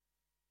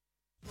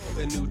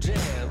a new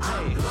jam.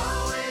 I'm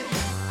glowing,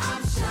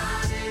 I'm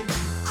shining,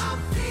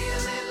 I'm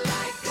feeling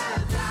like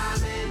a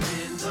diamond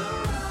in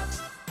the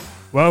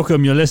rough.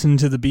 Welcome, you're listening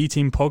to the B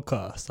Team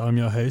podcast. I'm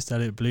your host,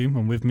 Elliot Bloom,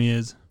 and with me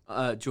is...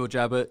 George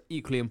Abbott,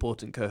 equally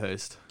important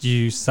co-host.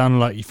 You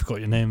sound like you forgot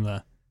your name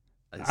there.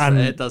 And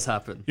it does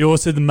happen. You're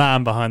also the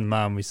man behind the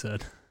man, we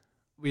said.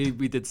 We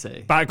did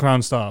say.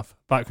 Backroom staff.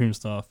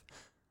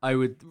 I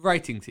would...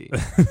 Writing team.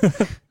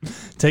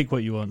 Take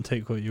what you want.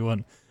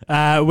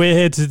 We're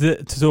here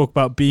to talk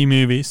about B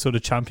movies, sort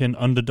of champion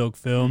underdog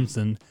films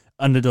and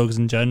underdogs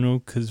in general,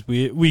 because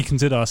we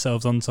consider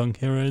ourselves unsung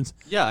heroes.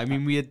 Yeah, I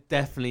mean, we are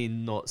definitely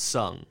not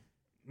sung.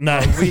 No.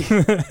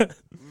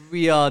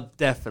 We are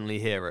definitely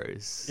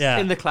heroes. Yeah.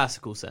 In the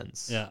classical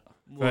sense. Yeah.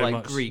 More very like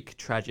much. Greek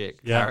tragic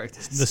Yeah,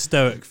 characters. the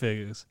stoic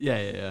figures.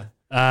 Yeah.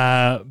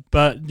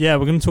 But yeah,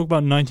 we're going to talk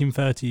about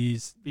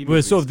 1930s. B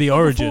We're sort of the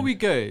origin.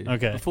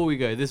 Before we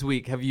go, this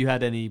week, have you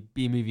had any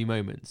B-movie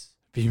moments?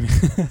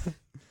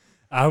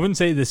 I wouldn't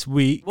say this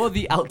week. What are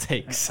the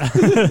outtakes?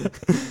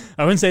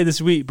 I wouldn't say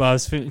this week, but I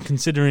was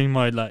considering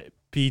my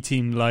B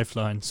team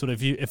lifeline. Sort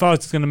of, if I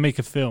was going to make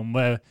a film,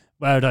 where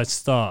would I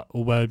start,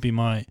 or where would be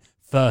my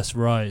first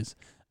rise?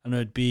 And it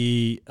would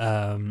be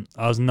I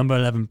was number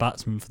 11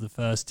 batsman for the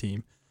first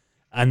team,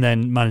 and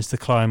then managed to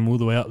climb all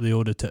the way up the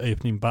order to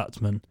opening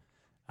batsman,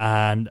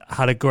 and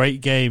had a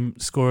great game,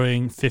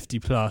 scoring 50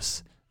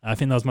 plus. I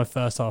think that was my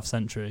first half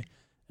century,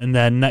 and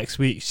then next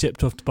week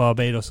shipped off to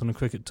Barbados on a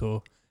cricket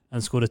tour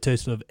and scored a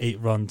total of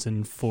 8 runs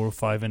in 4 or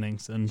 5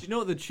 innings. And do you know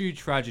what the true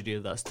tragedy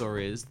of that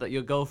story is? That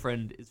your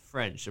girlfriend is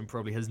French and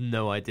probably has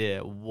no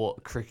idea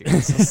what cricket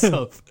consists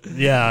of.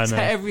 Yeah, I So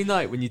know. every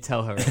night when you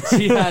tell her it,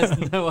 she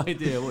has no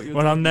idea what you're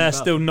When I'm talking there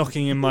about. still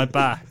knocking in my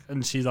back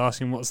and she's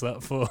asking what's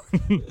that for.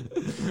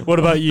 What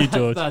about you,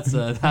 George?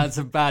 That's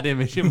a bad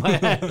image in my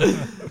head.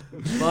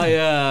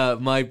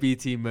 My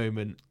BT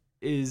moment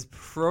is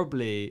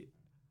probably...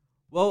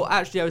 Well,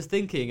 actually, I was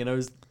thinking, and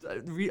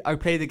I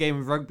played a game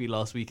of rugby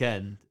last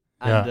weekend,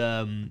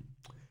 and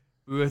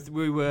we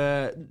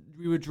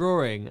were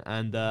drawing,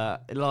 and in the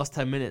last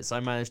 10 minutes,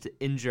 I managed to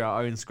injure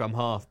our own scrum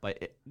half by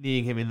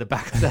kneeing him in the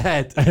back of the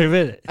head. Oh,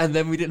 really? And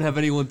then we didn't have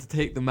anyone to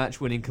take the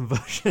match-winning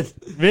conversion.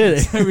 Really?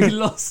 So we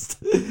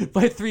lost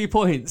by 3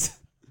 points.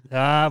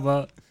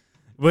 But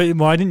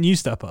why didn't you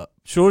step up?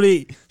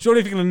 Surely if you're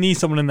going to knee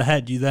someone in the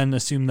head, you then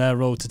assume their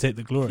role to take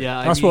the glory.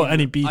 Yeah, That's what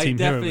any B team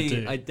hero would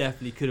do. I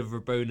definitely could have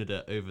Rabona'd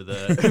it over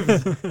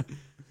the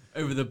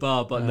over the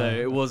bar, but no,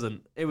 it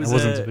wasn't. It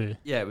wasn't to be.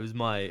 Yeah, it was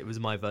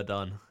my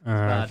Verdun.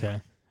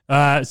 Okay.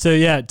 So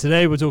yeah,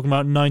 today we're talking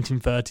about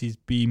 1930s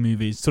B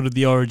movies, sort of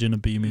the origin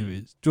of B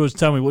movies. George,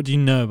 tell me, what do you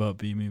know about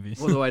B movies?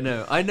 What do I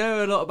know? I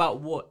know a lot about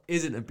what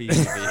isn't a B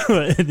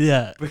movie.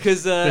 Yeah.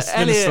 Because It's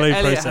been a slow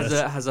Elliot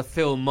process. has a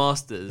film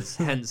master's,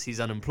 hence he's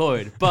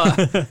unemployed.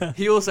 But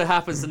he also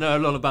happens to know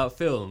a lot about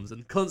films,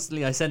 and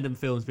constantly I send him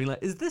films being like,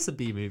 is this a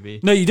B movie?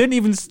 No, you don't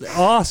even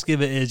ask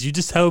if it is. You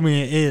just tell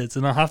me it is,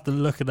 and I have to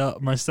look it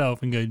up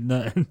myself and go,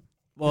 no.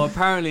 Well,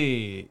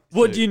 apparently...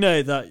 What do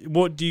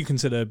you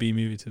consider a B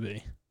movie to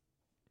be?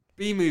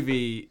 B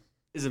movie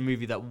is a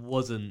movie that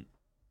was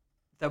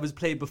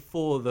played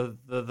before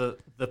the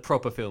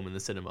proper film in the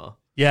cinema,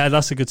 Yeah,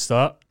 that's a good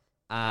start.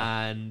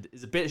 and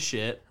is a bit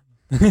shit.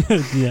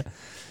 Yeah.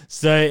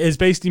 So it's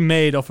basically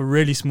made off a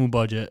really small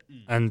budget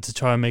and to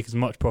try and make as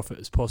much profit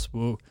as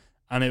possible.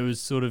 And it was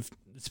sort of,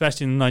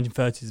 especially in the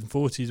 1930s and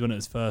 40s when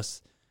it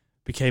first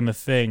became a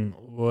thing,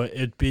 or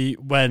it'd be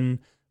when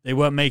they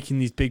weren't making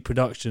these big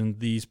productions,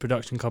 these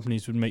production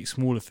companies would make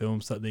smaller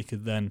films that they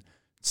could then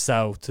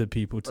sell to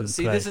people to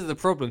See, play. this is the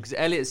problem, because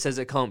Elliot says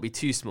it can't be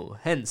too small.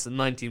 Hence, a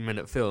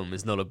 19-minute film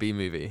is not a B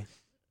movie.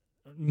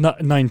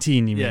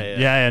 19, you mean?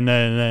 Yeah.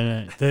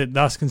 No.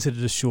 That's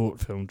considered a short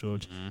film,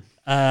 George.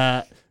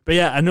 But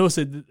yeah, and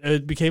also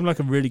it became like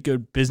a really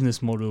good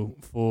business model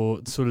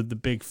for sort of the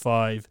big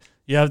five.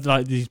 You have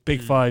like these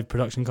big five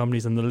production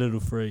companies and the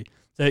little three.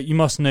 So you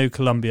must know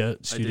Columbia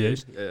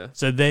Studios. I do, yeah.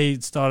 So they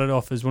started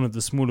off as one of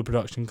the smaller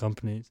production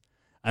companies,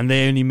 and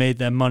they only made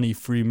their money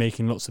through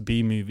making lots of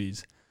B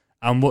movies.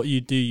 And what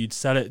you'd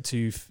sell it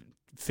to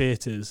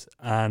theatres,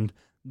 and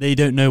they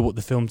don't know what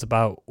the film's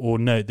about, or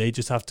no, they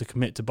just have to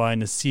commit to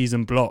buying a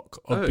season block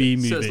of B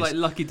movies. So it's like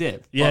Lucky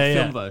Dip,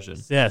 film version.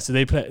 Yeah, so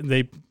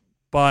they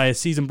buy a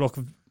season block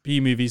of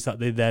B movies that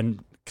they then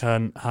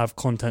can have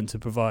content to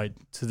provide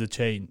to the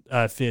chain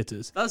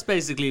theatres. That's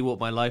basically what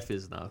my life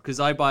is now, because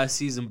I buy a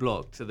season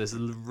block to this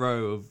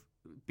row of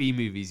B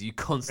movies you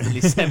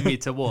constantly send me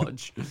to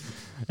watch.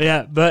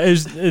 Yeah, but it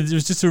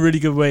was just a really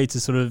good way to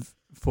sort of,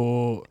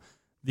 for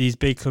these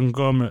big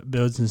conglomerate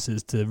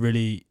businesses to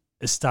really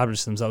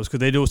establish themselves, because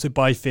they'd also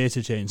buy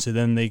theatre chains, so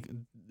then it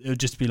would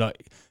just be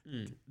like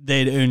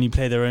they'd only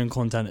play their own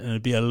content, and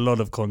it'd be a lot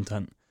of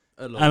content.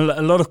 And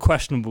a lot of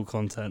questionable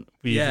content.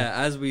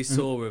 As we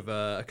saw with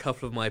a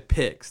couple of my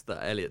picks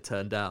that Elliot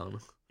turned down.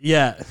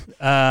 Yeah.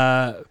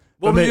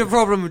 What was your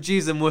problem with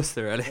Jeeves and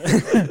Worcester,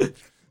 Elliot?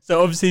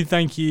 So obviously,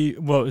 thank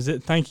you. What was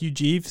it? Thank you,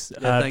 Jeeves.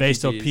 Yeah,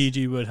 based you, off Jeeves.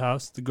 PG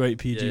Woodhouse, the great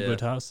PG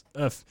Woodhouse,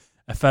 a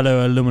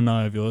fellow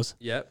alumni of yours.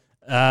 Yep.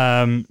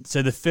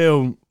 So the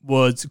film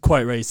was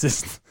quite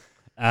racist.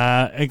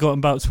 It got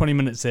about 20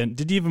 minutes in.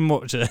 Did you even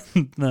watch it?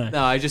 No.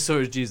 No, I just saw it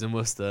was Jews and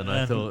Worcester, and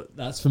I thought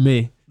that's for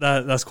me.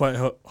 That's quite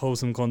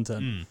wholesome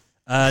content.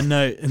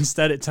 No,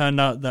 instead it turned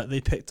out that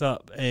they picked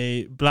up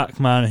a black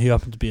man who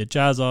happened to be a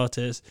jazz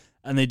artist,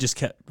 and they just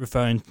kept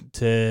referring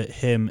to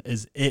him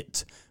as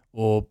it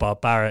or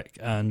barbaric.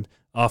 And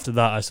after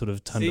that, I sort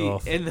of turned it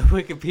off. In the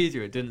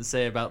Wikipedia, it didn't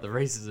say about the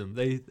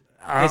racism.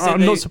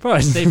 I'm not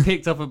surprised. They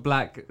picked up a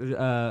black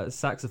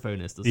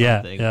saxophonist or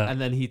something, Yeah. and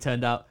then he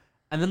turned out.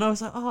 And then I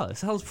was like, oh, it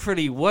sounds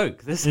pretty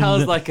woke. This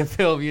sounds like a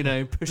film,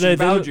 pushing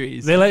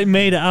boundaries. They like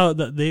made it out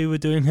that they were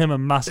doing him a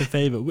massive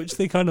favor, which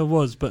they kind of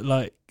was. But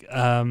like,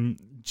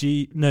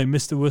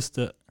 Mr.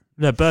 Worcester,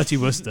 no, Bertie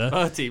Worcester,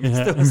 Bertie,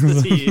 Mr.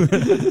 Worcester to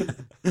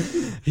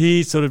you.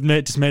 he sort of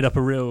just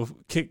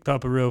kicked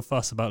up a real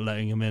fuss about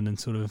letting him in, and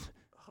sort of,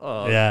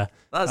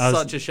 That's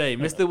such a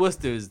shame. Mr.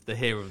 Worcester is the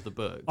hero of the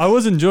book. I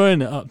was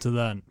enjoying it up to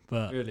then,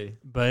 but Really?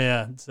 but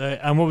yeah. So,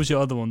 and what was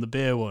your other one? The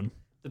beer one.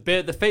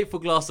 The fateful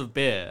glass of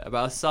beer,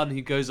 about a son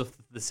who goes off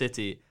to the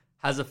city,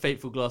 has a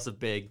fateful glass of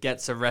beer,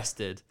 gets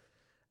arrested,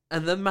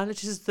 and then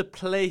manages to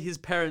play his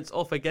parents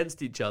off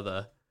against each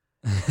other.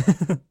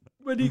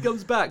 When he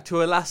comes back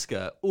to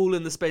Alaska, all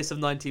in the space of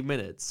 19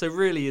 minutes. So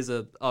really is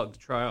a arc de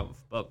triomphe,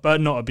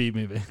 but not a B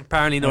movie.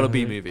 apparently not a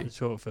B movie. A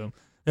short film.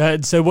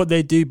 So what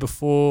they do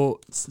before,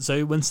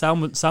 so when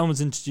sound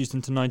was introduced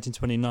into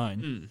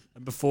 1929,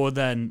 before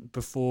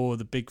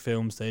the big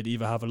films, they'd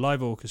either have a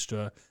live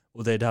orchestra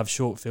or they'd have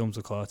short films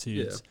or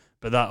cartoons. Yeah.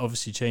 But that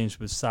obviously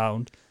changed with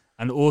sound.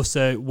 And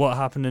also, what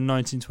happened in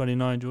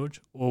 1929, George?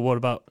 Or what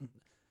about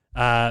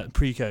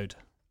pre-code?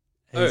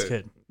 Hays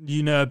Code.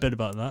 You know a bit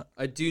about that.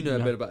 I do know a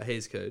bit about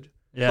Hays Code.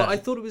 Yeah. But I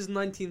thought it was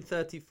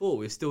 1934.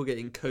 We're still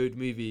getting code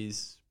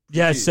movies.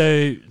 Yeah,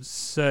 produced.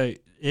 so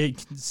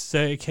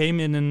it came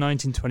in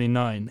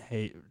 1929,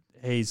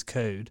 Hays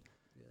Code.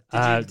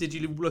 Did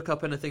you look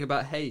up anything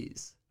about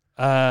Hays?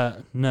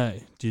 No.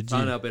 Did you?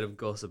 I know a bit of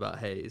gossip about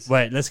Hays.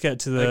 Wait, let's get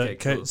to the Okay,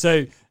 code. cool.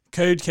 So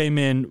code came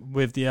in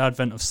with the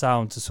advent of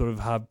sound to sort of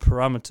have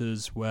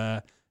parameters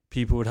where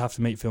people would have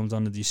to make films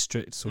under these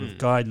strict sort of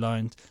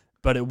guidelines,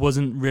 but it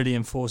wasn't really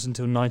enforced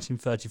until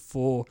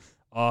 1934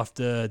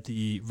 after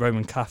the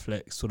Roman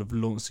Catholics sort of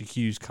launched a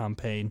huge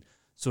campaign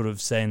sort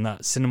of saying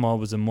that cinema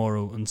was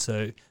immoral, and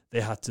so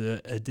they had to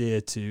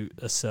adhere to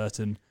a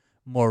certain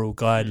moral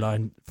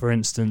guideline. For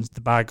instance,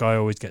 the bad guy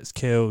always gets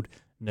killed,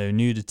 no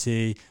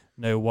nudity,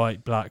 no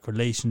white-black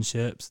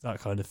relationships, that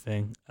kind of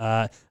thing.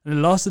 And it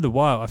lasted a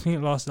while. I think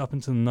it lasted up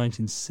until the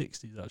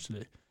 1960s,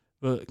 actually.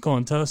 But go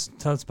on, tell us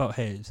about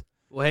Hays.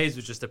 Well, Hays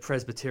was just a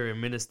Presbyterian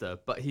minister,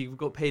 but he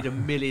got paid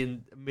 $1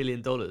 million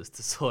to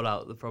sort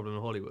out the problem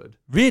in Hollywood.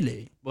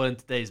 Really? Well, in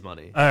today's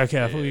money. Oh,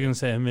 okay, I thought you were going to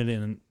say $1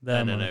 million.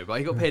 No. But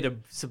he got paid a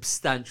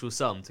substantial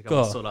sum to come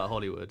and sort out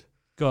Hollywood.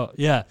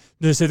 Yeah.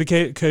 No, so the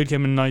code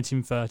came in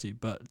 1930,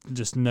 but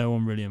just no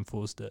one really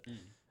enforced it.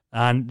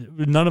 And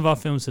none of our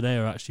films today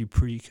are actually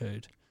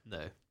pre-code.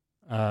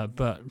 No.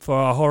 But for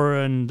our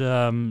horror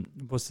and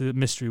what's the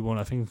mystery one,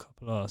 I think a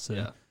couple are.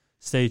 So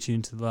stay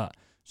tuned to that.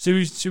 Should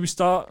we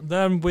start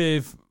then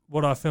with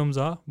what our films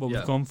are, what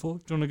we've gone for?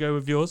 Do you want to go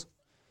with yours?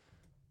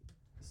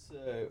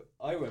 So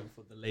I went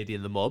for The Lady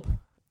in the Mob,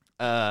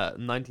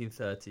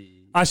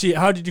 1930. Actually,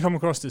 how did you come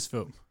across this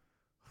film?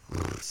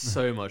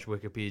 So much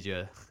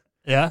Wikipedia.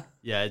 Yeah?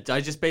 Yeah,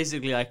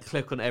 I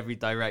click on every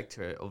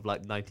director of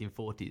like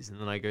 1940s, and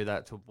then I go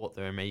back to what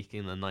they were making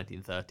in the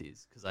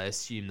 1930s because I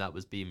assume that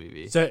was B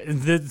movie. So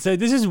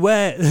this is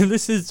where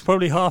this is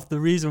probably half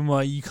the reason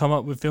why you come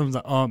up with films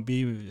that aren't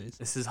B movies.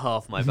 This is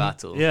half my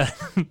battle. Yeah.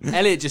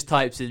 Elliot just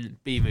types in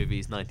B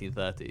movies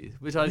 1930s,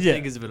 which I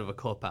think is a bit of a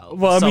cop out.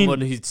 Well, Someone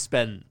who's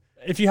spent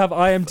if you have a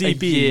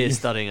IMDb, year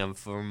studying them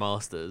for a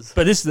master's.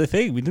 but this is the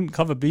thing, we didn't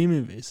cover B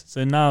movies,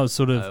 so now is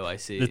sort of Oh, I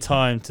see. the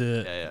time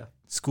to Yeah.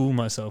 school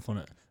myself on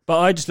it. But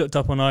I just looked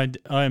up on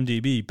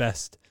IMDb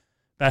best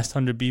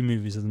 100 B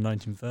movies of the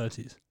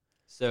 1930s.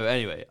 So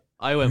anyway,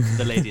 I went for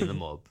The Lady in the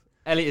Mob.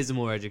 Elliot is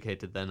more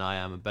educated than I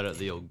am and better at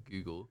the old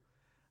Google.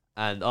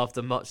 And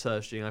after much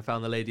searching, I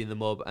found The Lady in the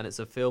Mob, and it's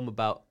a film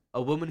about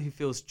a woman who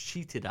feels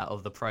cheated out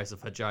of the price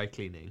of her dry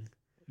cleaning.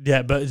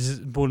 Yeah, but it's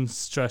born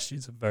stress.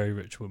 She's a very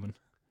rich woman.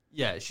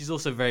 Yeah, she's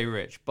also very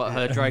rich, but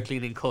her dry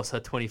cleaning costs her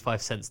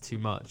 25 cents too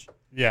much.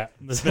 Yeah,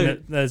 there's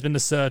been a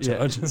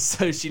surcharge.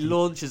 So she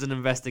launches an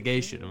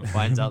investigation and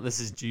finds out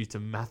this is due to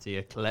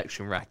mafia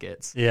collection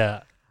rackets.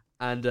 Yeah.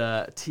 And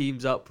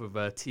teams up with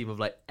a team of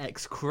like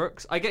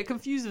ex-crooks. I get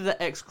confused if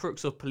they're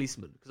ex-crooks or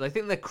policemen, because I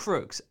think they're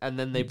crooks and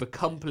then they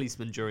become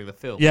policemen during the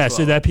film. Yeah, as well.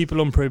 so they're people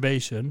on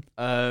probation.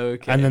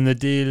 Okay. And then the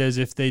deal is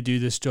if they do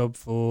this job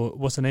for,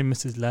 what's her name,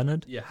 Mrs.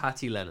 Leonard? Yeah,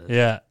 Hattie Leonard.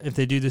 Yeah, if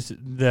they do this,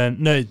 then,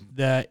 no,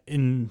 they're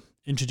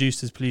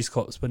introduced as police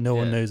cops, but no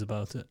one knows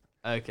about it.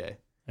 Okay.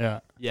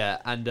 Yeah. Yeah,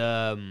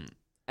 and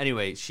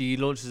anyway, she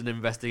launches an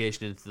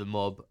investigation into the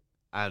mob,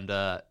 and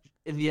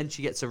in the end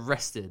she gets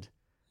arrested.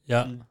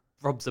 Yeah. And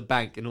robs a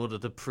bank in order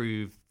to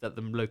prove that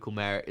the local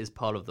mayor is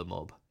part of the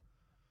mob.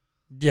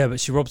 Yeah, but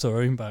she robs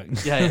her own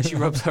bank. Yeah, she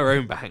robs her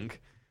own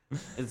bank.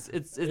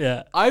 It's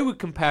Yeah. I would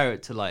compare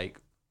it to like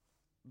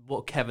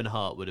what Kevin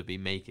Hart would have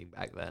been making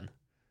back then.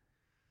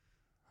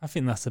 I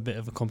think that's a bit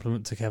of a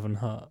compliment to Kevin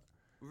Hart.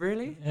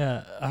 Really?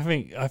 Yeah, I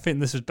think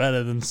this was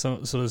better than some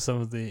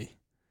of the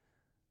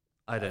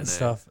I don't know.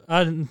 stuff.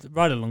 I didn't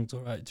Ride Along's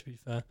alright, to be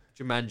fair.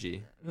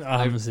 Jumanji.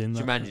 I haven't seen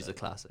that. Jumanji's a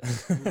classic.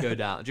 Go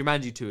down.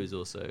 Jumanji 2 is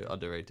also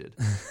underrated.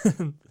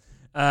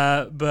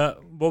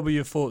 But what were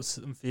your thoughts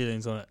and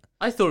feelings on it?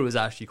 I thought it was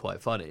actually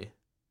quite funny.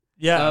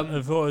 Yeah, Um,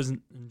 I thought it was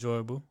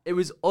enjoyable. It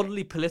was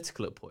oddly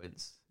political at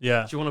points.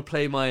 Yeah, Do you want to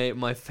play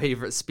my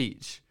favourite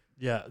speech?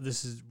 yeah.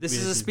 This is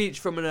A speech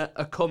from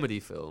a comedy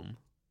film.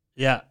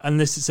 Yeah, and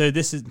this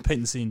is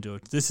paint the scene,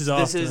 George. This is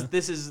after.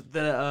 This is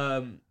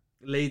the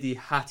lady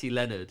Hattie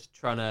Leonard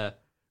trying to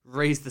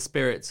raise the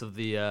spirits of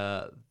the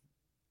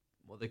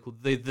what they call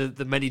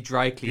the many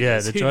dry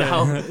cleaners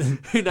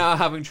who now are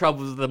having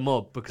troubles with the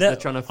mob because they're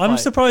trying to fight. I'm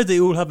surprised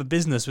they all have a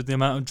business with the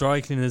amount of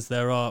dry cleaners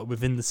there are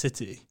within the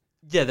city.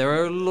 Yeah, there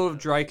are a lot of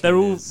dry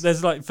cleaners.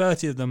 There's like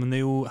 30 of them, and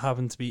they all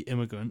happen to be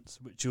immigrants,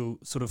 which you'll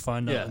sort of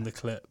find out Yeah. in the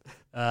clip.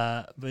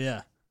 But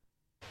yeah,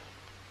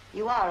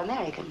 You are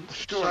American.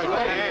 Stick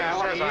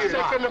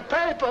in the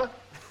paper.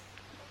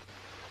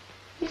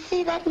 You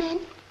see that man?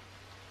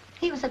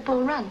 He was at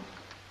Bull Run.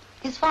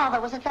 His father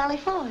was at Valley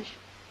Forge.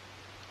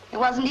 It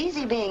wasn't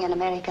easy being an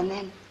American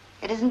then.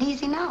 It isn't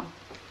easy now.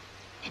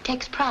 It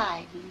takes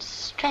pride and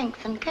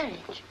strength and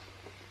courage.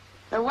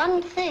 The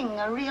one thing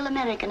a real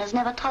American has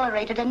never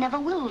tolerated and never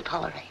will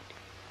tolerate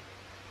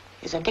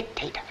is a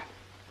dictator.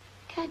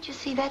 Can't you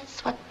see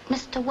that's what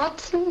Mr.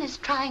 Watson is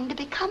trying to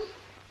become?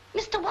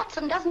 Mr.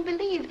 Watson doesn't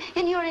believe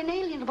in your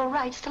inalienable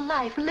rights to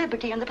life,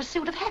 liberty, and the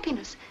pursuit of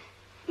happiness.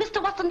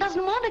 Mr. Watson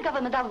doesn't want a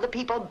government of the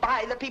people,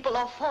 by the people,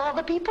 or for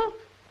the people.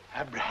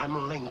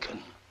 Abraham Lincoln.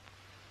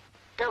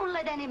 Don't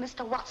let any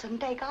Mr. Watson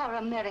take our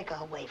America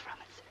away from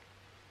us.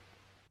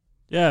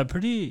 yeah,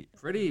 pretty.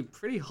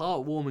 pretty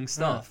heartwarming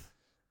stuff.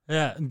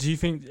 Yeah, do you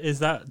think is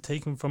that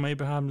taken from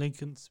Abraham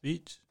Lincoln's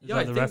speech? Is Yeah,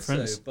 that I the think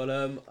reference? so. But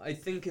I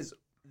think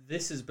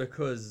this is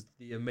because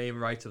the main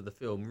writer of the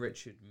film,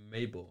 Richard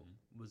Maybaum,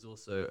 was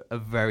also a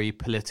very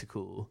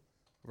political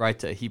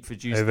writer. He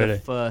produced really? the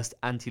first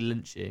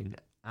anti-lynching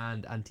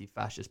and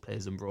anti-fascist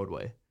plays on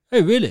Broadway.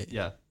 Oh, really?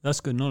 Yeah,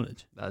 That's good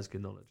knowledge. that is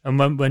good knowledge. And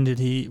when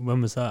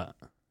was that?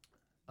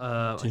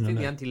 I Do you know think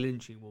the that?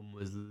 anti-lynching one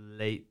was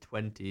late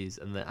 20s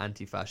and the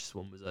anti-fascist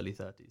one was early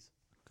 30s.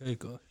 Okay,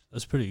 gosh,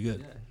 that's pretty good.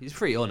 Yeah, he's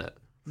pretty on it.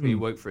 Pretty Hmm.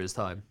 woke for his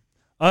time.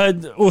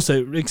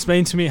 Also,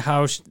 explain to me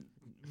how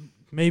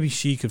maybe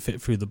she could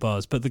fit through the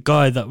bars, but the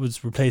guy that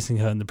was replacing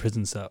her in the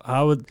prison cell,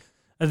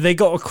 they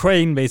got a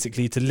crane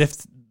basically to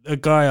lift a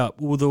guy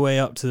up all the way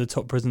up to the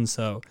top prison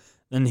cell,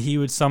 then he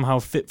would somehow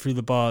fit through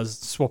the bars,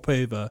 swap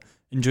over,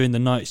 and during the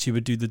night she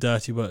would do the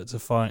dirty work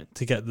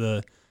to get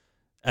the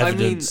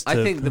evidence. I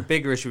think the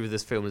bigger issue with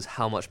this film is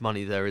how much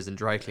money there is in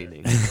dry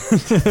cleaning.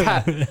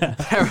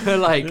 There are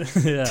like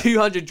Yeah.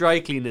 200 dry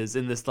cleaners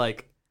in this,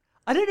 like,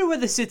 I don't know where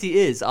the city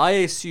is. I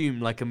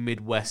assume like a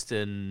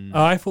Midwestern.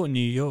 Oh, I thought New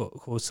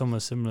York or somewhere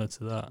similar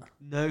to that.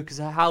 No, because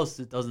her house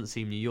doesn't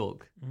seem New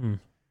York. Mm.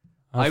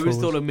 I always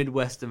thought a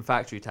Midwestern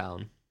factory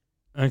town.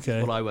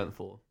 Okay. What I went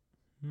for.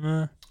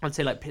 Nah. I'd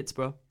say like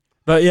Pittsburgh.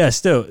 But yeah,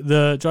 still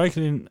the dry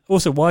cleaning.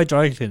 Also, why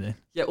dry cleaning?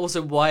 Yeah.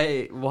 Also,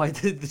 why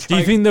did the Do dry?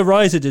 you think the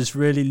writer just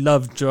really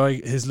loved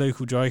his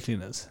local dry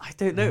cleaners? I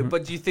don't know,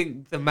 but do you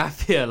think the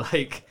mafia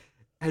like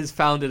has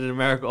founded in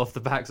America off the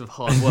backs of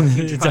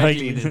hard-working dry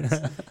cleaners?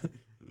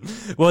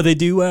 Well, they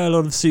do wear a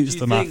lot of suits,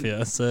 Do the you think-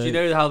 mafia. So Do you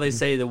know how they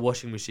say the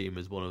washing machine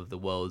was one of the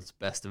world's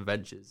best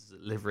inventions?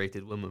 It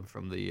liberated women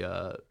from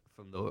the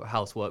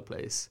house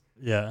workplace.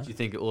 yeah, Do you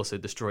think it also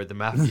destroyed the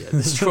mafia,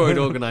 destroyed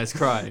organized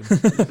crime?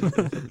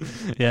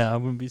 yeah, I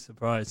wouldn't be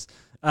surprised.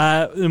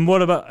 And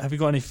what about? Have you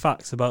got any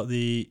facts about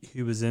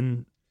who was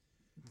in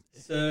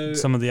So,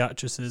 some of the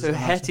actresses? so and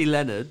actors? Hetty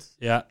Leonard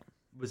Yeah,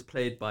 was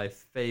played by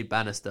Faye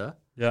Bannister,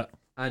 yeah.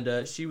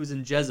 and she was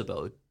in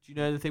Jezebel. Do you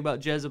know anything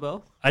about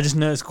Jezebel? I just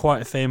know it's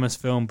quite a famous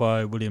film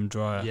by William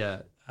Dreyer.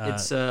 Yeah,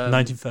 it's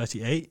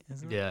 1938,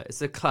 isn't it? yeah,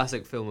 it's a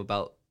classic film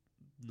about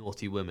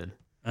naughty women.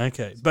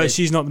 Okay, but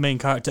she's not the main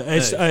character.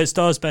 It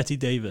stars Betty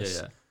Davis.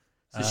 Yeah,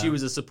 yeah. So she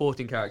was a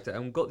supporting character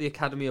and got the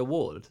Academy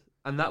Award,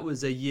 and that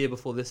was a year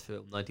before this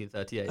film,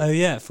 1938. Oh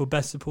yeah, for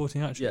best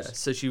supporting Yeah, actress.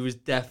 so she was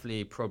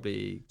definitely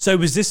probably. So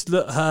was this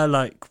her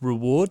like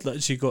reward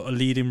that she got a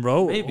leading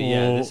role? Maybe,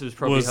 yeah, or this was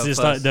probably was her this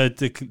first- like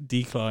the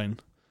decline?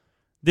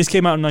 This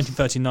came out in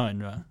 1939,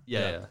 right?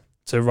 Yeah.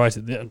 So right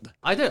at the end.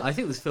 I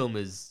think this film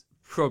is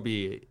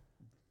probably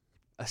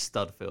a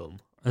stud film.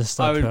 It's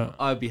I like,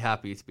 would be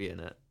happy to be in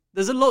it.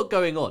 There's a lot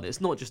going on.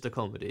 It's not just a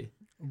comedy.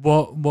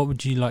 what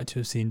would you like to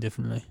have seen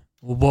differently?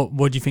 Or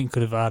what do you think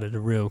could have added a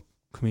real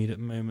comedic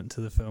moment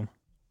to the film?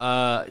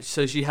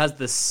 So she has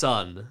this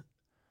son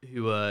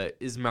who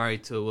is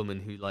married to a woman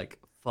who like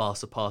far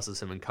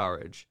surpasses him in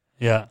courage,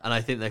 Yeah. and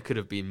I think there could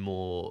have been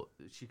more.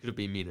 She could have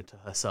been meaner to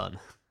her son.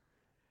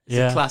 It's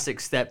Yeah. a classic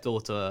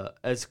stepdaughter.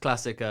 It's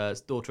classic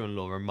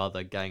daughter-in-law and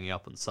mother ganging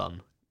up on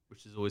son,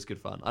 which is always good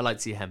fun. I like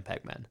to see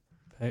henpeck men.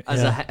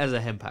 As a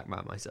henpeck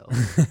man myself.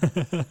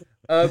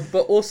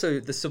 But also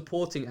the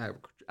supporting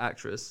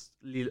actress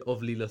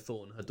of Leela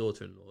Thorne, her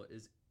daughter-in-law,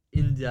 is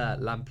India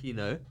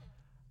Lampino,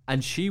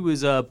 and she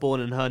was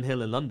born in Herne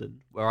Hill in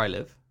London, where I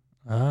live.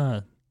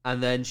 Ah,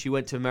 And then she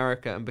went to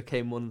America and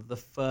became one of the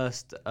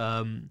first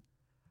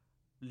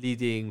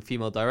leading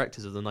female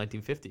directors of the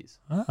 1950s.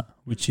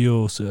 which you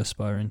also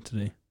aspiring to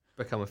do.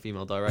 Become a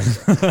female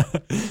director.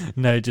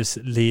 No, just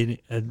leading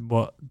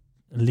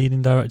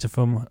director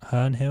from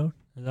Herne Hill.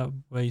 Is that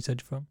where you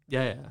said you're from?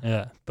 Yeah.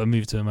 Yeah, but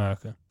move to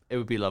America. It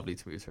would be lovely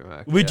to move to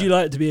America. Would yeah. you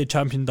like to be a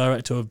champion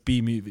director of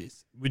B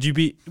movies? Would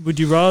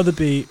you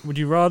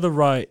rather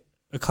write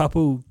a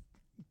couple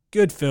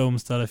good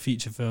films that are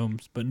feature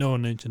films but no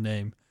one knows your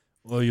name,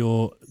 or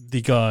you're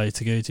the guy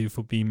to go to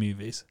for B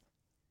movies,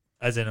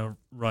 as in a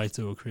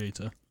writer or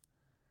creator?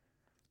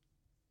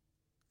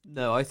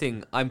 No, I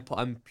think I'm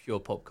pure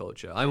pop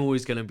culture. I'm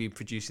always going to be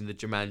producing the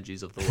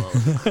Jumanjis of the world.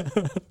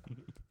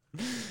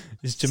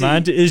 Is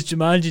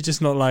Jumanji just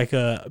not like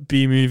a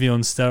B movie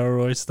on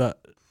steroids that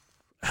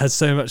has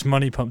so much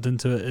money pumped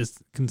into it is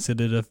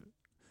considered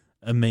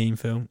a main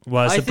film?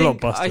 Well, it's a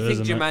blockbuster. I think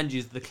isn't Jumanji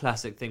is the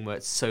classic thing where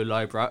it's so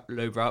lowbrow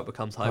it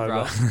becomes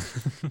highbrow.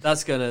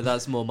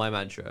 That's more my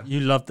mantra.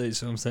 You love those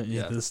films, don't you?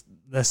 Yeah.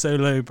 They're so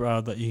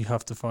lowbrow that you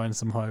have to find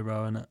some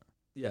highbrow in it.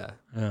 Yeah.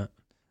 Yeah.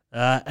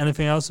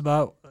 Anything else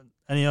about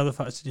any other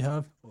facts did you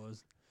have?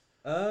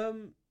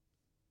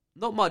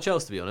 Not much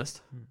else, to be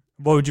honest.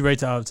 What would you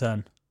rate it out of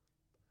 10?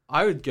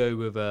 I would go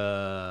with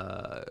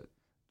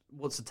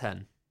what's a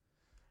 10?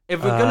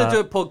 If we're gonna do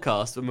a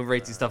podcast and we're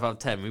rating stuff out of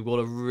 10, we've got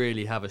to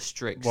really have a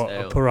strict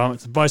scale.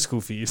 Parameter?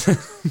 Bicycle Thieves.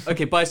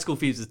 Okay, Bicycle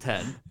Thieves is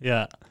 10.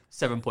 Yeah.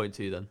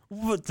 7.2 then.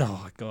 What?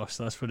 Oh gosh,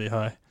 that's pretty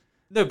high.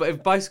 No, but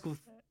if Bicycle,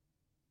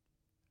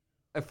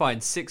 fine,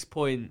 6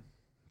 point.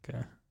 Okay.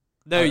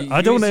 No,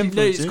 I don't want to No,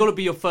 influence it's you. got to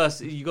be your first.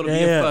 You got to be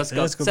Yeah, your first yeah,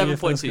 guy. it's gotta be your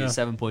first 7.2. guy.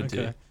 7.2.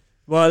 Okay.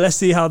 Well, let's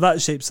see how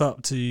that shapes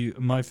up to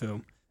my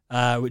film,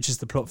 which is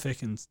The Plot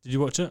Thickens. Did you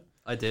watch it?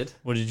 I did.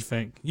 What did you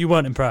think? You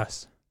weren't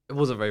impressed. It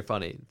wasn't very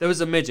funny. There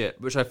was a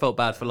midget, which I felt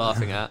bad for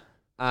laughing at,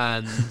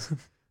 and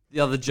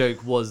the other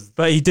joke was,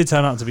 But he did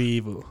turn out to be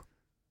evil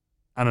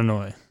and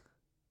annoying.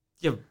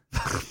 yeah,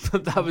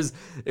 but that was.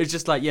 It's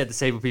just like, yeah,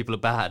 disabled people are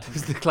bad.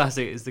 It's the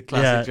classic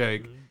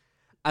joke.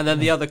 And then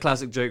the other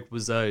classic joke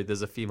was, oh,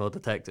 there's a female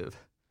detective.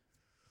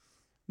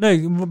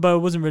 No, but it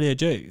wasn't really a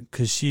joke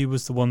because she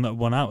was the one that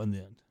won out in the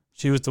end.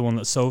 She was the one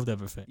that solved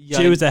everything. Yeah,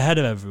 She was ahead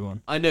of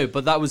everyone. I know,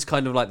 but that was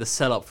kind of like the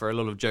setup for a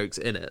lot of jokes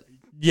in it.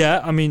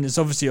 Yeah, I mean, it's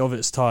obviously of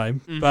its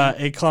time,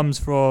 but it comes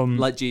from...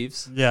 Like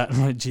Jeeves. Yeah,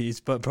 like Jeeves,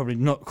 but probably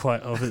not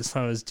quite of its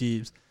time as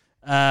Jeeves.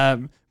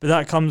 But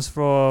that comes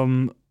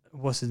from...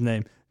 What's his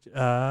name?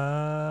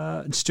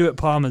 Stuart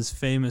Palmer's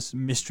famous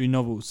mystery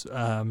novels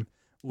all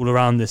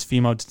around this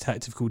female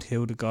detective called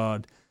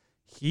Hildegard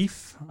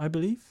Heath, I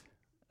believe.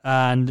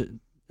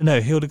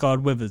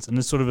 Hildegard Withers, and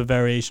it's sort of a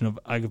variation of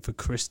Agatha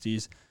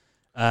Christie's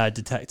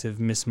detective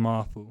Miss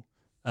Marple.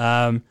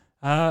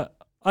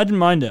 I didn't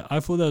mind it. I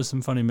thought there was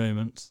some funny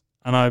moments,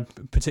 and I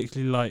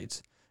particularly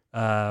liked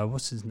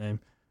what's his name,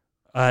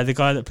 the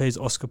guy that plays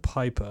Oscar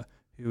Piper,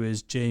 who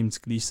is James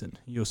Gleason.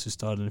 He also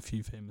starred in a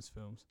few famous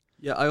films.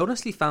 Yeah, I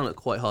honestly found it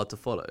quite hard to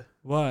follow.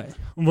 Why?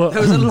 What?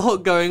 There was a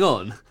lot going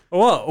on.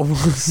 What?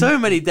 So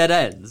many dead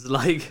ends.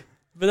 Like,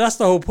 But that's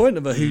the whole point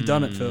of a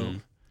whodunit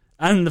film,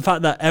 and the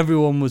fact that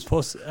everyone was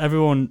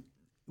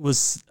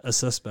a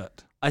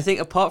suspect. I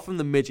think apart from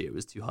the midget, it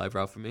was too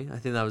highbrow for me. I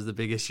think that was the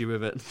big issue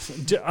with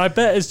it. I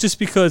bet it's just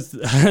because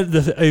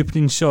the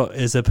opening shot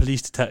is a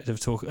police detective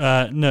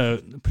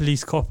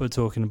police copper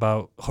talking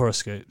about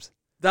horoscopes.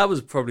 That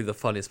was probably the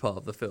funniest part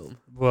of the film.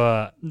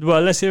 Well,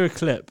 let's hear a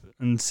clip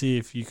and see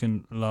if you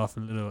can laugh a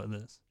little at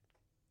this.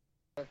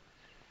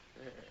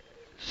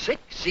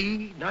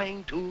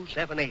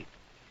 6C9278.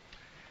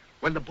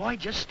 Well, the boy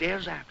just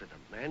stares after them,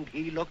 and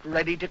he looked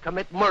ready to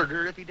commit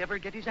murder if he'd ever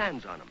get his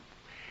hands on them.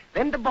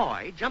 Then the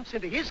boy jumps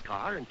into his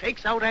car and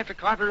takes out after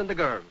Carter and the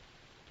girl.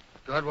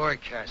 Good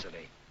work,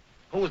 Cassidy.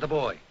 Who was the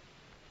boy?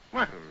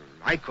 Well,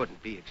 I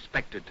couldn't be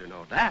expected to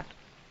know that.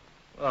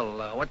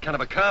 Well, what kind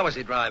of a car was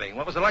he driving?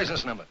 What was the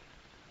license number?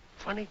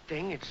 Funny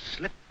thing, it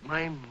slipped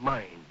my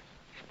mind.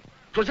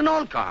 It was an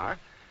old car.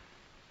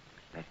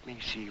 Let me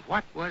see,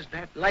 what was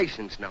that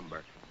license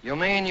number? You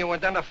mean you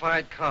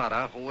identified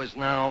Carter, who is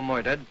now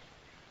murdered,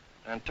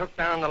 and took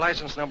down the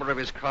license number of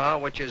his car,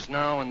 which is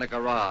now in the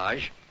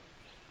garage,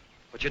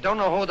 but you don't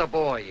know who the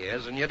boy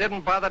is, and you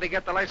didn't bother to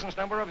get the license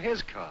number of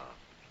his car.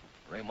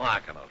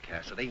 Remarkable,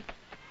 Cassidy.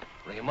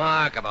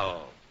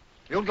 Remarkable.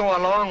 You'll go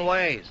a long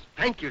ways.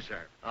 Thank you,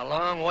 sir. A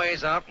long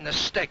ways out in the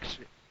sticks.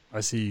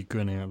 I see you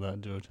grinning at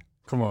that, George.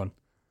 Come on.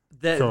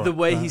 The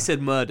way he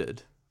said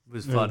murdered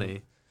was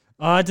funny.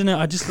 I don't know.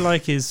 I just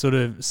like his sort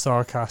of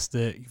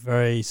sarcastic,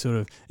 very sort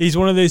of... He's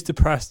one of those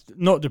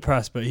not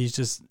depressed, but he's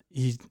just...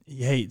 He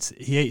hates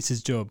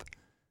his job.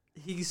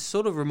 He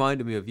sort of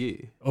reminded me of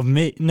you. Of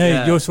me? No,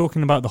 Yeah. You're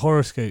talking about the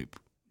horoscope.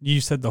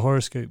 You said the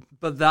horoscope.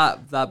 But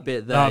that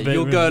bit there, That bit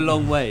you'll go a really-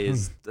 long way,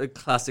 is a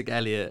classic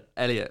Elliot.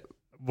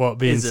 What,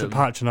 being Ism.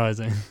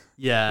 patronising?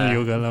 Yeah,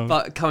 You'll go along.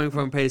 but coming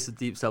from a place of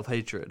deep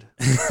self-hatred.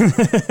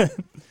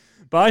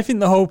 But I think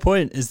the whole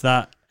point is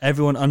that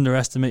everyone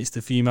underestimates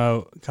the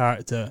female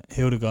character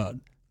Hildegard,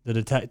 the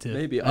detective.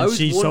 Maybe. and I was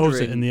she solves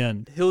it wondering- in the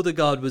end.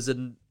 Hildegard was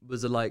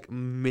a like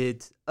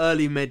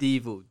early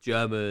medieval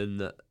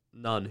German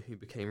nun who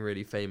became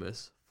really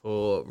famous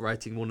for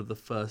writing one of the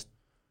first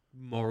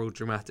moral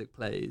dramatic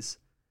plays.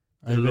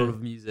 Did a lot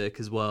of music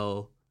as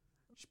well.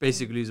 She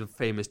basically was a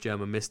famous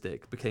German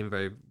mystic.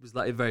 Was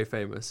very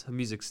famous. Her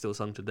music's still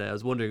sung today. I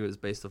was wondering if it was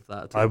based off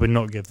that. I would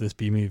not give this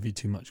B movie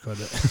too much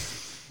credit.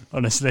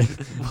 Honestly,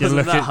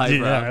 Wasn't that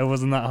highbrow. Yeah, it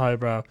wasn't that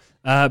highbrow.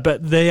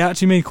 But they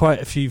actually made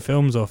quite a few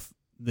films off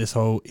this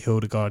whole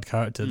Hildegard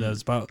character. There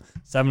was about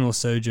 7 or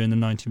so during the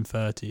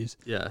 1930s.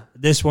 Yeah.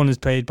 This one is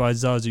played by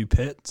Zazie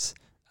Pitts,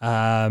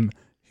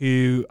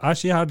 who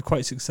actually had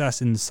quite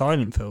success in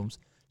silent films.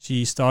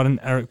 She starred in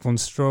Eric von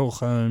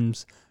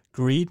Stroheim's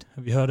Greed.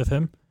 Have you heard of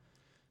him?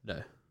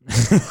 No.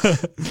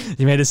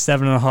 He made a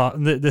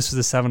 7.5. This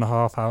was a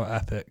 7.5 hour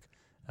epic.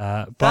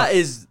 But That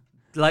is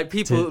like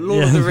people.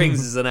 Lord of the Rings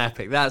is an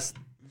epic. That's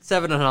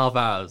 7.5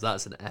 hours.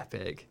 That's an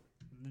epic.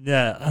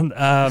 yeah, and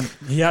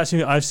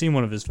I've seen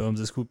one of his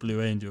films. It's called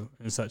Blue Angel.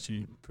 It's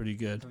actually pretty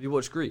good. Have you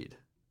watched Greed?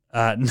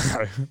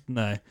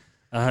 No.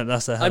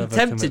 That's a hell I'm of a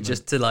tempted commitment.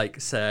 just to like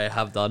say I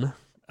have done.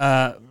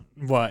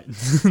 What?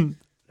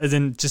 As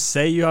in, just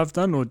say you have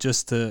done, or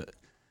just to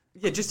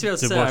Yeah, just to be able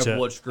to to say watch I've it?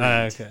 watched Greed.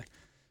 Okay.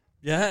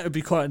 Yeah, it'd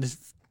be quite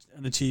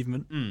an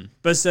achievement. Mm.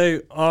 But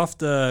so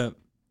after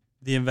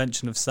the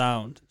invention of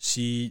sound,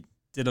 she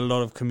did a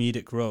lot of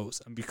comedic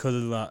roles, and because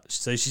of that,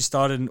 so she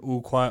started in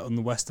All Quiet on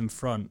the Western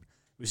Front,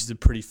 which is a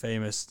pretty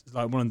famous,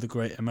 like one of the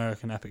great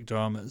American epic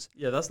dramas.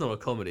 Yeah, that's not a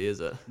comedy, is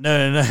it?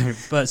 No.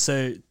 But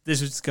so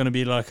this was going to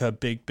be like a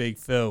big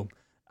film,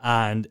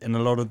 and in a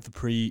lot of the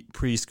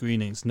pre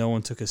screenings, no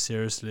one took her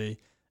seriously.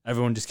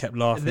 Everyone just kept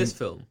laughing. In this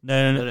film?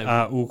 No.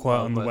 No. All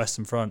Quiet Oh, on the right.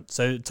 Western Front.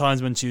 So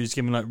times when she was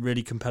giving like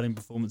really compelling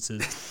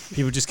performances,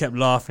 people just kept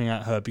laughing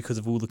at her because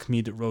of all the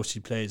comedic roles she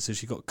played. So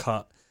she got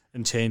cut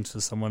and changed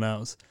for someone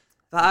else.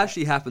 That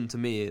actually happened to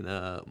me in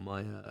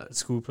my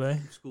School play.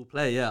 school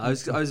play. Yeah, I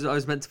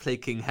was meant to play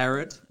King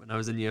Herod when I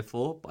was in year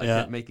 4, but I Yeah.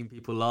 kept making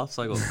people laugh,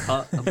 so I got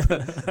cut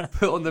and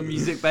put on the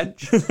music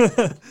bench.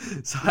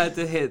 So I had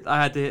to hit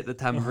the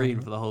tambourine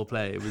for the whole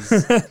play. It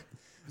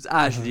was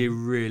actually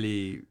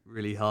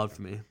really hard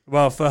for me.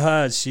 Well, for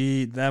her,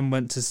 she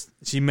then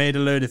she made a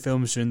load of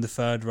films during the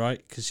Third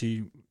Reich because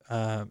she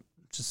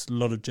just a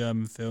lot of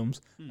German films,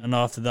 and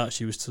after that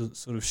she was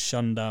sort of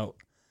shunned out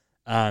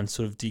and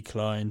sort of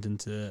declined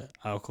into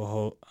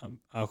alcohol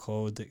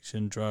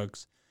addiction,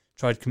 drugs.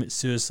 Tried to commit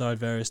suicide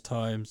various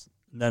times,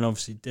 and then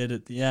obviously did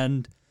at the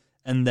end.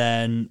 And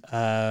then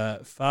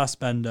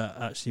Fassbender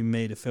actually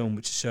made a film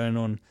which is showing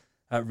on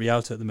at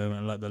Rialto at the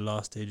moment, like the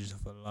last stages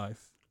of her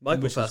life.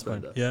 Michael Which is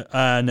Fassbender. fine.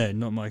 Yeah. No,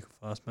 not Michael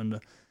Fassbender.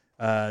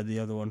 The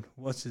other one.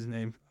 What's his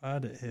name? I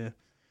had it here.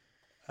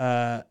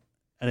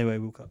 Anyway,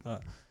 we'll cut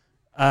that.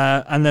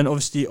 And then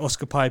obviously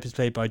Oscar Pipe is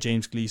played by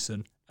James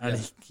Gleeson, and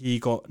Yeah. he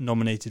got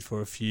nominated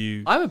for a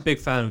few. I'm a big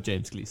fan of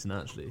James Gleeson,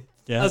 actually.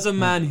 Yeah. As a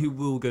man who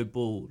will go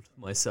bald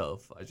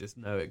myself, I just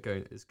know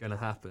it's going to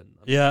happen.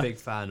 I'm Yeah. a big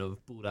fan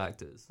of bald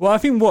actors. Well, I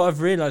think what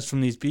I've realised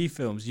from these B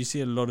films, you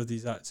see a lot of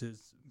these actors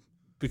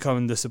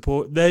becoming the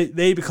support.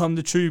 They become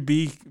the true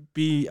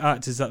B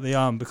actors that they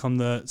are, and become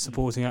the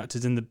supporting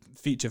actors in the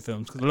feature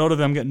films. Because a lot of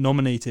them get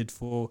nominated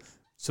for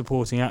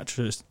supporting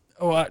actress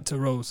or actor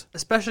roles.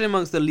 Especially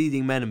amongst the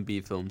leading men in B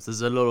films,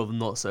 there's a lot of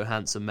not so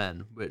handsome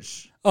men,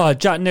 which Oh,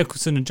 Jack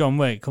Nicholson and John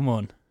Wayne. Come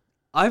on.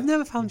 I've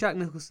never found Jack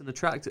Nicholson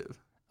attractive.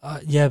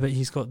 Yeah, but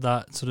he's got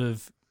that sort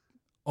of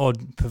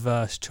odd,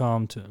 perverse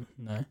charm to him.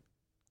 No.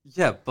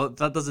 Yeah, but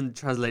that doesn't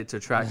translate to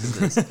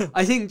attractiveness.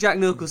 I think Jack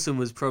Nicholson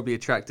was probably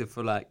attractive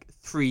for like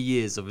 3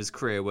 years of his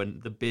career when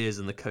the beers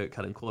and the coke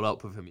hadn't caught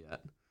up with him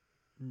yet.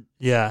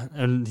 Yeah,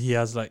 and he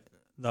has like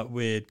that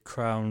weird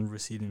crown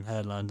receding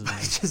hairline, doesn't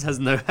He he? just has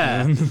no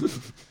hair.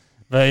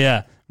 But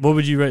yeah, what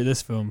would you rate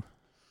this film?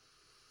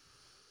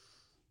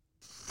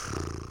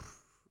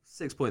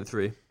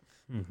 6.3.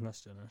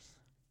 That's generous.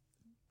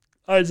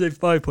 I'd say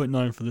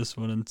 5.9 for this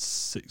one and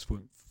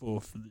 6.4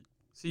 for the.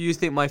 So you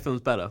think my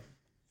film's better?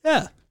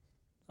 Yeah,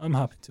 I'm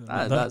happy to admit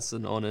that. That's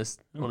an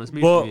honest move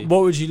from What you.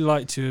 What would you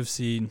like to have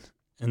seen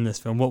in this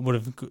film? What would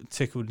have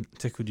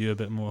tickled you a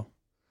bit more?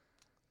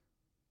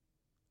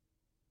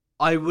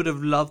 I would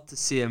have loved to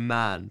see a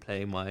man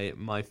playing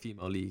my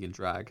female league in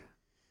drag.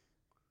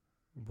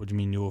 What do you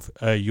mean your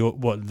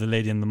what, the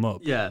lady in the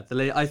mop? Yeah,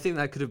 I think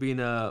that could have been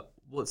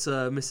what's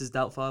Mrs.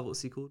 Doubtfire?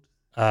 What's he called?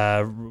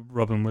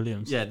 Robin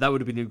Williams. Yeah, that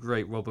would have been a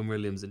great Robin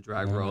Williams in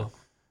drag role.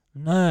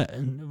 No,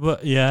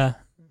 but yeah,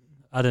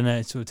 I don't know.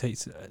 It sort of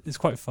takes. It's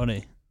quite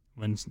funny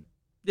when.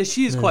 Yeah,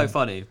 she is Yeah. quite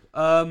funny.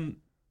 Are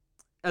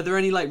there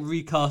any like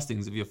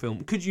recastings of your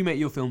film? Could you make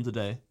your film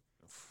today?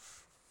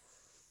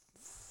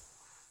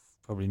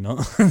 Probably not.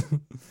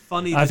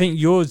 Funny. I think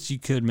yours you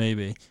could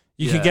maybe.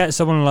 You Yeah. could get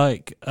someone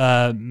like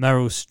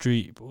Meryl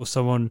Streep or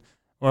someone,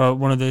 or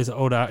one of those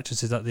older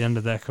actresses at the end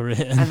of their career.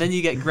 and then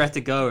you get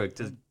Greta Gerwig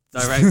to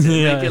direct it,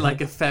 Yeah. make it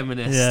like a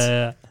feminist.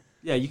 Yeah.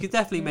 Yeah, you could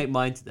definitely make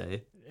Mine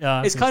Today.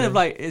 I It's think kind so. of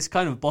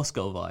like Boss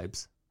Girl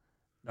vibes.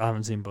 I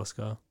haven't seen Boss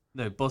Girl.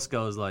 No, Boss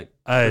Girl is like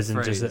Oh, the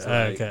isn't just phrase,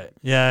 like- okay.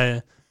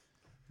 Yeah.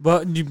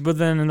 But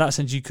then in that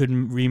sense, you could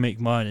remake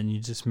mine, and you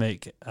just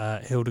make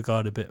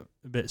Hildegard a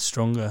bit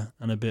stronger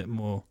and a bit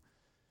more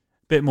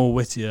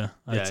wittier.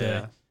 I'd say.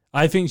 Yeah.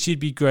 I think she'd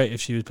be great if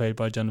she was played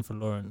by Jennifer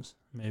Lawrence.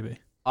 Maybe.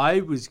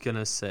 I was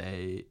gonna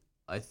say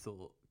I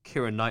thought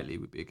Keira Knightley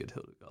would be a good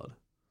Hildegard.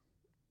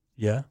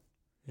 Yeah.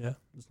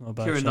 It's not a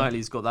bad. Keira shout.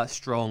 Knightley's got that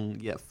strong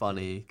yet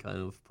funny kind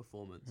of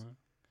performance. Right.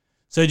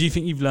 So, do you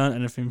think you've learned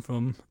anything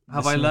from?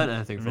 Have this I one? learned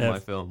anything from Yeah, my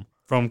film?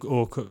 From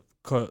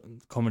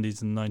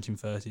comedies in the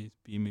 1930s,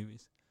 B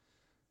movies?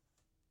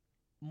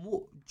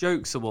 More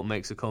jokes are what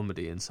makes a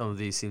comedy, and some of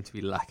these seem to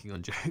be lacking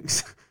on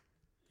jokes.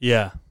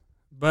 Yeah,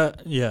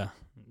 but yeah,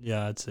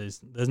 I'd say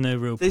there's no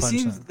real there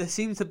punch.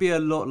 seems to be a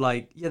lot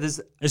there's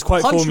It's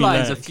quite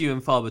punchlines are formulaic. few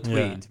and far between,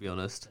 Yeah. to be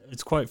honest.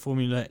 It's quite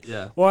formulaic.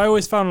 Yeah. Well, I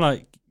always found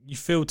like you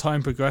feel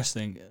time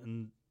progressing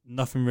and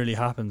nothing really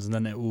happens, and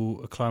then it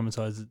all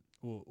acclimatizes,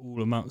 or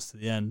all amounts to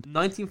the end.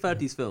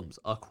 1930s films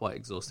are quite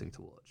exhausting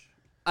to watch,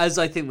 as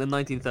I think the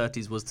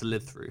 1930s was to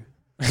live through.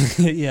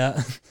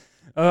 Yeah,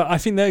 I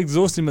think they're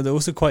exhausting, but they're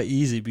also quite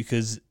easy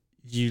because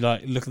you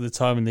like look at the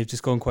time and they've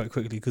just gone quite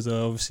quickly because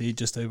they're obviously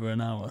just over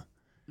an hour.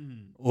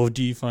 Or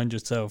do you find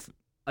yourself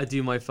I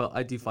do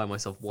find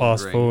myself fast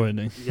wandering.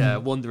 forwarding? Yeah,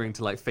 wandering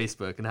to like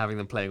Facebook and having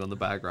them playing on the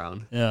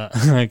background. Yeah.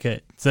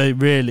 Okay. So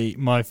really,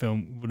 my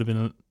film would have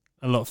been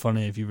a lot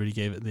funnier if you really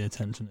gave it the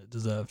attention it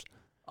deserved.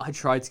 I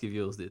tried to give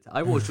yours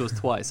I watched yours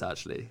twice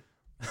actually.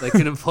 They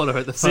couldn't follow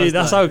it the first time. See,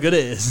 that's how good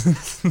it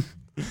is.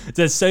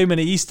 There's so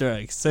many Easter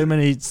eggs, so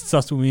many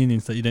subtle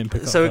meanings that you don't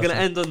pick up. So we're first gonna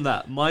end on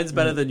that. Mine's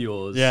better than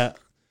yours. Yeah.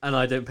 And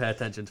I don't pay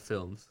attention to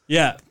films.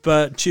 Yeah,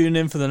 but tune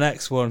in for the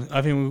next one.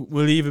 I think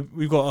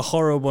we've got a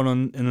horror one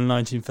in the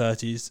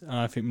 1930s, and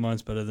I think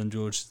mine's better than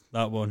George's,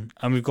 that one.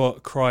 And we've got a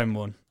crime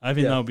one. I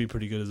think that'll be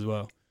pretty good as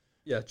well.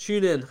 Yeah,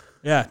 tune in.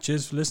 Yeah,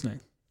 cheers for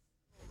listening.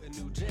 A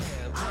new jam.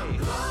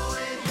 Hey.